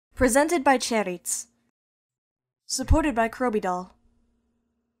Presented by Cherits. Supported by Crobidoll.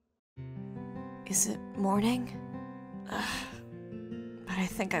 Is it morning? But I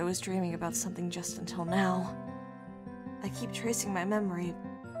think I was dreaming about something just until now. I keep tracing my memory,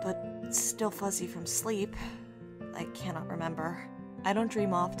 but it's still fuzzy from sleep. I cannot remember. I don't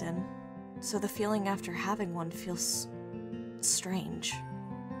dream often, so the feeling after having one feels strange.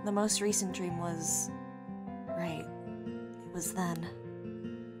 The most recent dream was... right. It was then.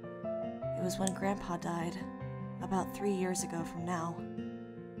 It was when Grandpa died, about 3 years ago from now.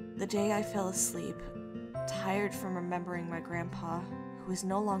 The day I fell asleep, tired from remembering my grandpa, who was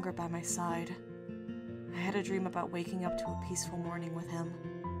no longer by my side. I had a dream about waking up to a peaceful morning with him.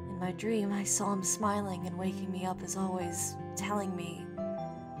 In my dream, I saw him smiling and waking me up as always, telling me,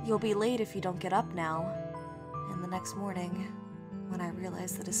 "You'll be late if you don't get up now." And the next morning, when I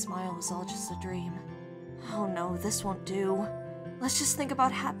realized that his smile was all just a dream. Oh no, this won't do. Let's just think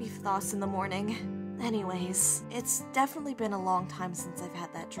about happy thoughts in the morning. Anyways, it's definitely been a long time since I've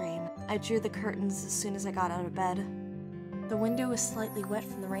had that dream. I drew the curtains as soon as I got out of bed. The window was slightly wet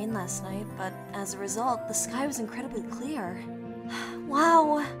from the rain last night, but as a result, the sky was incredibly clear.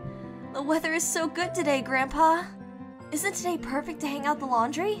 Wow! The weather is so good today, Grandpa! Isn't today perfect to hang out the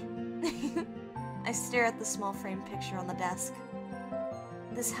laundry? I stare at the small framed picture on the desk.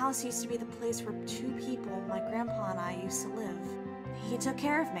 This house used to be the place where two people, my grandpa and I, used to live. He took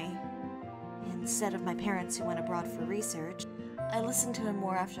care of me. Instead of my parents who went abroad for research, I listened to him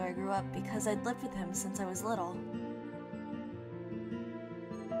more after I grew up because I'd lived with him since I was little.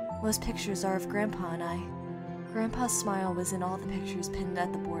 Most pictures are of Grandpa and I. Grandpa's smile was in all the pictures pinned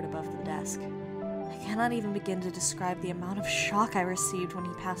at the board above the desk. I cannot even begin to describe the amount of shock I received when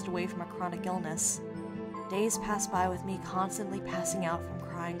he passed away from a chronic illness. Days passed by with me constantly passing out from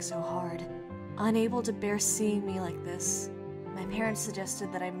crying so hard. Unable to bear seeing me like this, my parents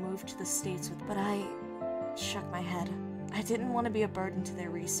suggested that I move to the States but I shook my head. I didn't want to be a burden to their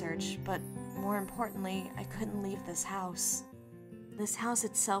research, but more importantly, I couldn't leave this house. This house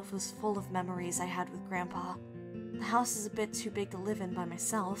itself was full of memories I had with Grandpa. The house is a bit too big to live in by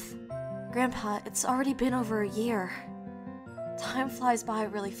myself. Grandpa, it's already been over a year. Time flies by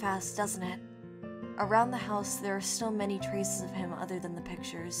really fast, doesn't it? Around the house, there are still many traces of him other than the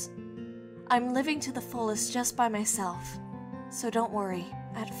pictures. I'm living to the fullest just by myself, so don't worry.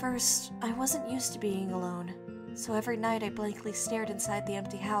 At first, I wasn't used to being alone, so every night I blankly stared inside the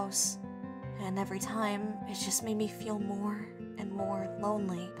empty house. And every time, it just made me feel more and more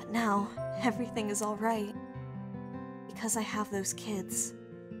lonely. But now, everything is alright. Because I have those kids.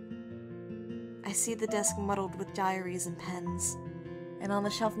 I see the desk muddled with diaries and pens, and on the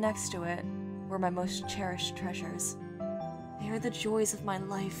shelf next to it were my most cherished treasures. They are the joys of my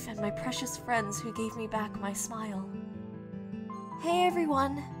life and my precious friends who gave me back my smile. Hey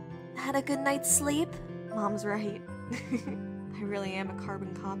everyone! Had a good night's sleep? Mom's right. I really am a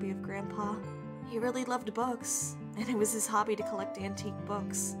carbon copy of Grandpa. He really loved books, and it was his hobby to collect antique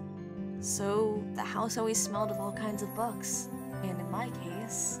books. So the house always smelled of all kinds of books, and in my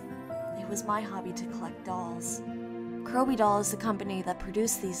case, it was my hobby to collect dolls. Crobidoll is the company that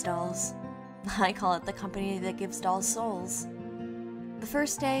produced these dolls. I call it the company that gives dolls souls. The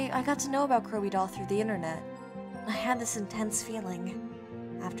first day, I got to know about Crobidoll through the internet. I had this intense feeling.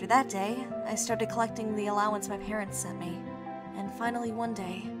 After that day, I started collecting the allowance my parents sent me. And finally one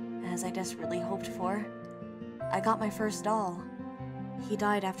day, as I desperately hoped for, I got my first doll. He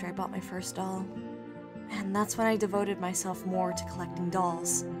died after I bought my first doll. And that's when I devoted myself more to collecting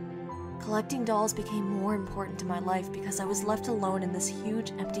dolls. Collecting dolls became more important to my life because I was left alone in this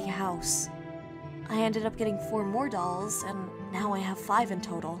huge empty house. I ended up getting 4 more dolls, and now I have 5 in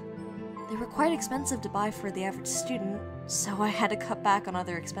total. They were quite expensive to buy for the average student, so I had to cut back on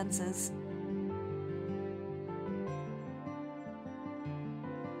other expenses.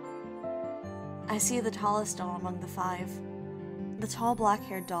 I see the tallest doll among the 5. The tall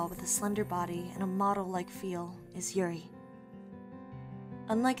black-haired doll with a slender body and a model-like feel is Yuri.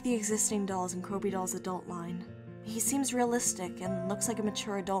 Unlike the existing dolls in Crobidoll's adult line, he seems realistic and looks like a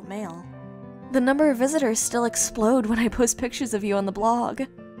mature adult male. The number of visitors still explode when I post pictures of you on the blog.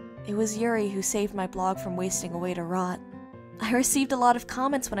 It was Yuri who saved my blog from wasting away to rot. I received a lot of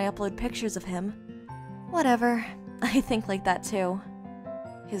comments when I upload pictures of him. Whatever, I think like that too.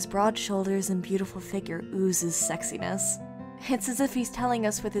 His broad shoulders and beautiful figure oozes sexiness. It's as if he's telling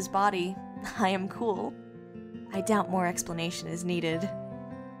us with his body, I am cool. I doubt more explanation is needed.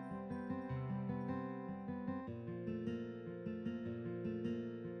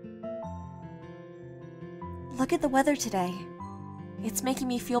 Look at the weather today. It's making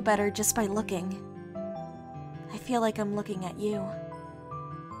me feel better just by looking. I feel like I'm looking at you.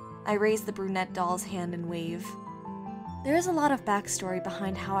 I raise the brunette doll's hand and wave. There is a lot of backstory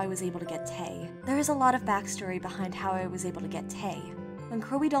behind how I was able to get Tay. When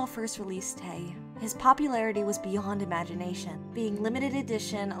Crobidoll first released Tay, his popularity was beyond imagination. Being limited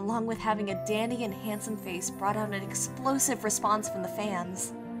edition, along with having a dandy and handsome face, brought out an explosive response from the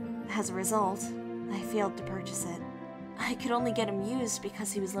fans. As a result, I failed to purchase it. I could only get him used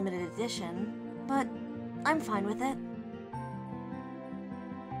because he was limited edition, but I'm fine with it.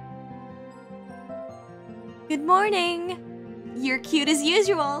 Good morning! You're cute as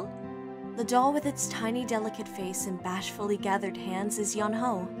usual! The doll with its tiny, delicate face and bashfully gathered hands is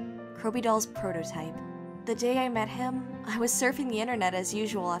Yunho, Crobidoll's prototype. The day I met him, I was surfing the internet as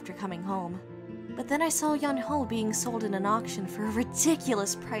usual after coming home. But then I saw Yunho being sold in an auction for a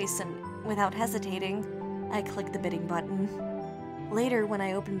ridiculous price, and without hesitating, I clicked the bidding button. Later, when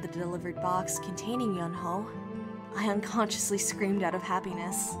I opened the delivered box containing Yunho, I unconsciously screamed out of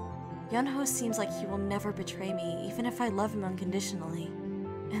happiness. Yunho seems like he will never betray me, even if I love him unconditionally.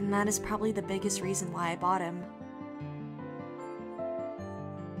 And that is probably the biggest reason why I bought him.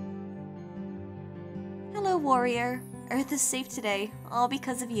 Hello, warrior. Earth is safe today, all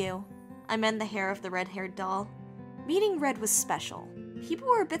because of you. I mend the hair of the red-haired doll. Meeting Red was special. People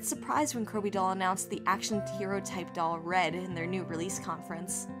were a bit surprised when Crobidoll announced the action hero-type doll Red in their new release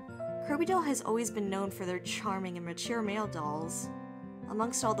conference. Crobidoll has always been known for their charming and mature male dolls.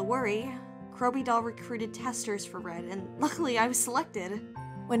 Amongst all the worry, Crobidoll recruited testers for Red, and luckily I was selected.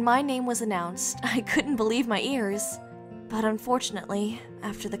 When my name was announced, I couldn't believe my ears. But unfortunately,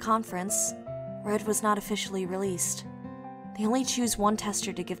 after the conference, Red was not officially released. They only choose one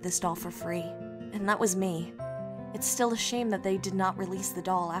tester to give this doll for free, and that was me. It's still a shame that they did not release the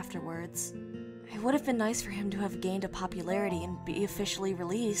doll afterwards. It would have been nice for him to have gained a popularity and be officially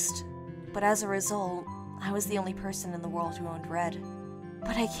released, but as a result, I was the only person in the world who owned Red.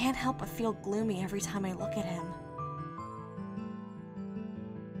 But I can't help but feel gloomy every time I look at him.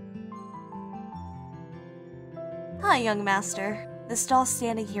 Hi, young master. This doll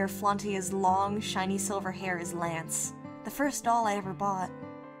standing here flaunting his long, shiny silver hair is Lance, the first doll I ever bought.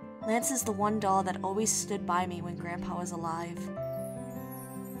 Lance is the one doll that always stood by me when Grandpa was alive.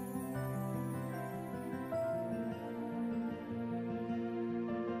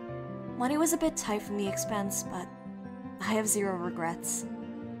 Money was a bit tight from the expense, but I have zero regrets.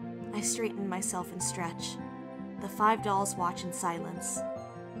 I straighten myself and stretch. The 5 dolls watch in silence.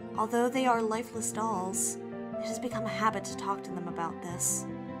 Although they are lifeless dolls, it has become a habit to talk to them about this.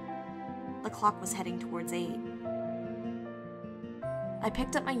 The clock was heading towards 8. I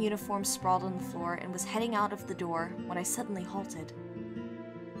picked up my uniform sprawled on the floor and was heading out of the door when I suddenly halted.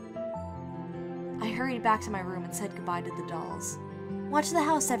 I hurried back to my room and said goodbye to the dolls. Watch the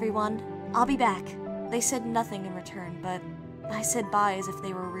house, everyone. I'll be back. They said nothing in return, but I said bye as if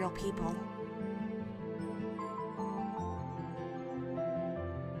they were real people.